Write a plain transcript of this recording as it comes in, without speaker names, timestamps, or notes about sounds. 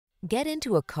Get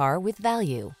into a car with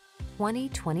value.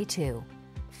 2022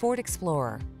 Ford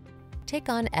Explorer. Take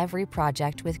on every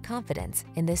project with confidence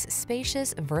in this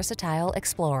spacious, versatile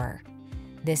Explorer.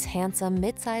 This handsome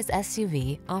midsize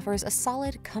SUV offers a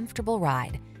solid, comfortable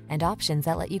ride and options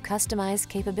that let you customize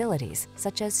capabilities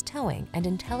such as towing and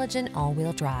intelligent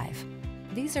all-wheel drive.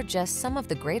 These are just some of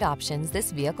the great options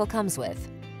this vehicle comes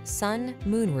with: sun,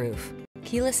 moonroof,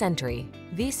 keyless entry,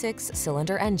 V6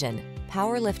 cylinder engine,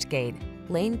 power liftgate,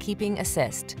 lane keeping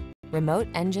assist, remote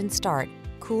engine start,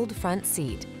 cooled front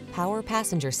seat, power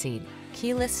passenger seat,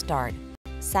 keyless start,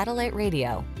 satellite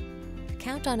radio.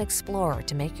 Count on Explorer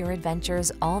to make your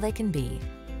adventures all they can be.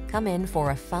 Come in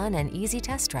for a fun and easy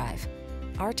test drive.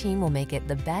 Our team will make it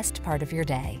the best part of your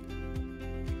day.